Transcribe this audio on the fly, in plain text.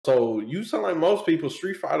So you sound like most people.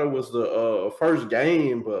 Street Fighter was the first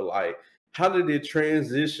game, but like, how did it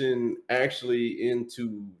transition actually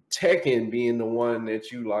into Tekken being the one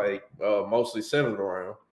that you like mostly centered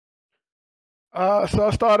around? So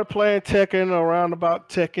I started playing Tekken around about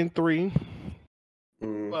Tekken 3.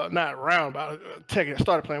 Well, not around about Tekken. I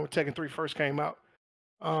started playing when Tekken 3 first came out.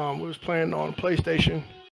 We was playing on PlayStation,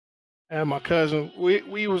 and my cousin,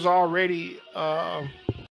 we was already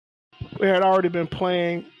we had already been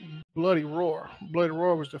playing Bloody Roar. Bloody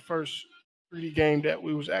Roar was the first 3D game that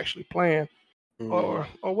we was actually playing. Or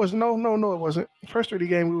was no, it wasn't. The first 3D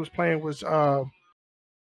game we was playing was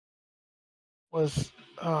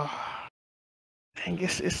dang,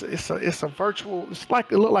 it's a virtual. It's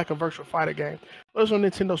like it looked like a virtual fighter game. It was on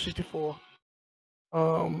Nintendo 64.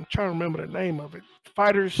 Trying to remember the name of it.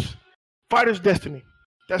 Fighters Destiny.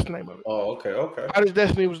 That's the name of it. Oh, okay. Fighters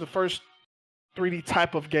Destiny was the first 3D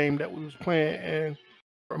type of game that we was playing, and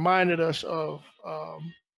reminded us of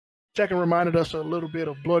Tekken reminded us a little bit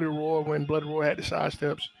of Bloody Roar when Bloody Roar had the side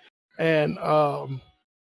steps, and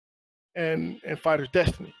Fighters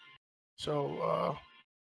Destiny. So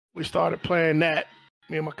we started playing that,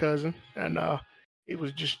 me and my cousin, and it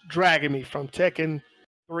was just dragging me from Tekken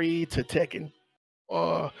 3 to Tekken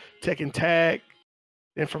Tag,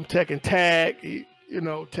 then from Tekken Tag,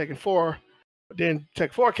 Tekken 4. But then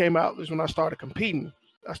Tekken 4 came out, is when I started competing.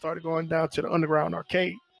 I started going down to the underground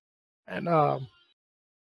arcade, and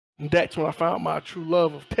that's when I found my true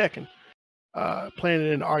love of Tekken, playing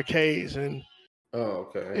it in the arcades and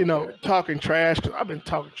talking trash. Cause I've been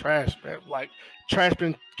talking trash, man. Like trash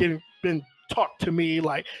been taught to me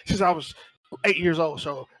like since I was 8 years old.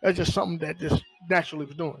 So that's just something that just naturally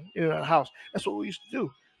was doing in the house. That's what we used to do.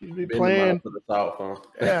 We'd be playing for the South, huh?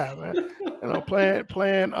 Yeah, man.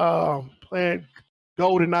 Playing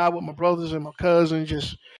GoldenEye with my brothers and my cousins.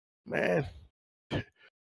 Just man,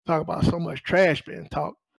 talk about so much trash being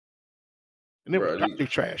talked. And it was dirty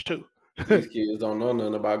trash too. These kids don't know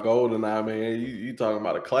nothing about GoldenEye, man. You talking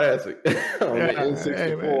about a classic on the N64.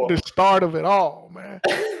 Hey, man, the start of it all, man.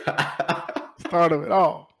 Start of it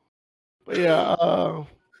all. But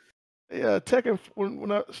Tekken.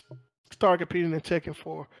 When I started competing in Tekken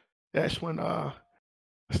 4, that's when I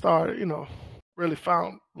started, really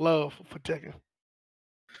found love for Tekken.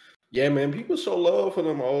 Yeah, man, people show love for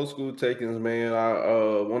them old school Tekkens, man.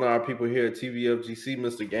 One of our people here at TVFGC,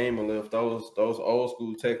 Mr. Gamer, left those old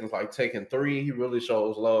school Tekkens like Tekken 3. He really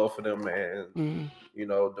shows love for them, man.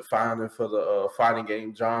 Defining for the fighting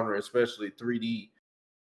game genre, especially 3D.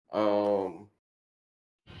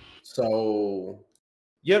 So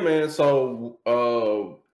yeah, man. So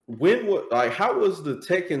how was the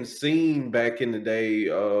Tekken scene back in the day?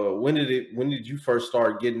 When did you first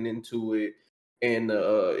start getting into it? And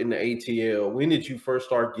in the ATL, when did you first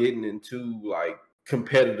start getting into like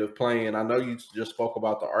competitive playing? I know you just spoke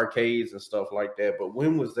about the arcades and stuff like that, but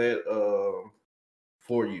when was that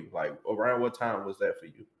for you? Like around what time was that for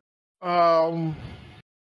you? I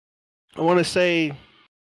want to say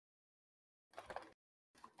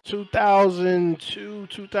 2002,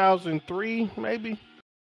 2003, maybe.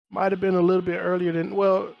 Might have been a little bit earlier than.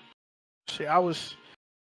 Well, see, I was.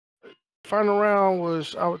 Final round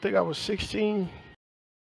was, I would think I was 16.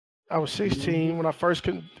 I was 16 when I first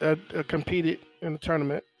competed in the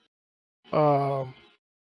tournament.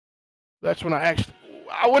 That's when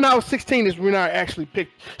when I was 16 is when I actually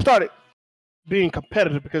started being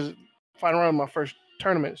competitive, because final round was my first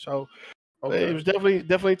tournament. So it was definitely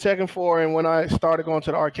Tekken 4. And when I started going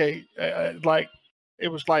to the arcade, it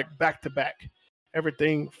was like back to back.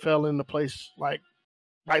 Everything fell into place like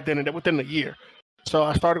right then and there, within a year. So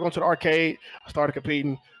I started going to the arcade. I started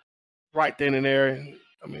competing right then and there. And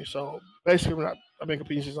so basically, I've been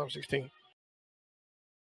competing since I was 16.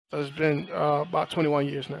 So it's been about 21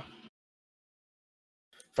 years now.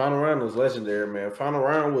 Final round was legendary, man. Final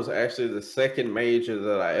round was actually the second major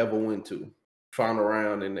that I ever went to. Final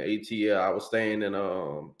round in the ATL. I was staying in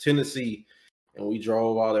Tennessee, and we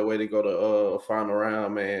drove all that way to go to final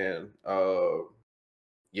round, man. Final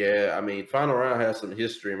round has some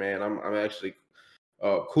history, man. I'm actually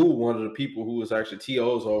cool. One of the people who was actually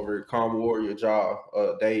TOs over at Calm Warrior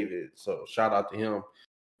David. So shout out to him.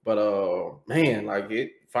 But man,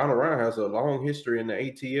 final round has a long history in the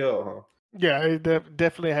ATL, huh? Yeah, it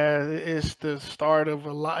definitely has. It's the start of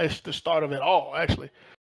a lot. It's the start of it all, actually.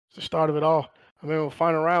 It's the start of it all. I remember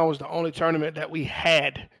final round was the only tournament that we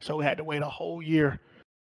had, so we had to wait a whole year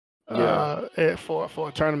for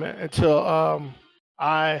a tournament until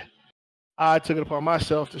I took it upon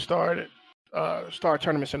myself to start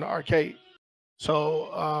tournaments in the arcade.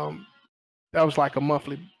 So that was like a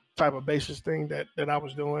monthly type of basis thing that I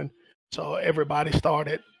was doing. So everybody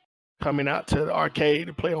started coming out to the arcade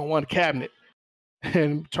to play on one cabinet,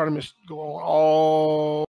 and tournaments go on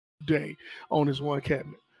all day on this one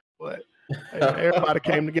cabinet. But everybody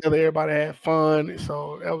came together, everybody had fun,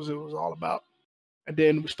 so that was what it was all about. And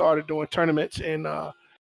then we started doing tournaments, and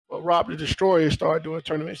Rob the Destroyer started doing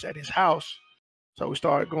tournaments at his house. So we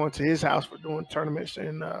started going to his house for doing tournaments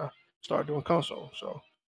and started doing console. So,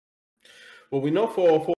 well, we know for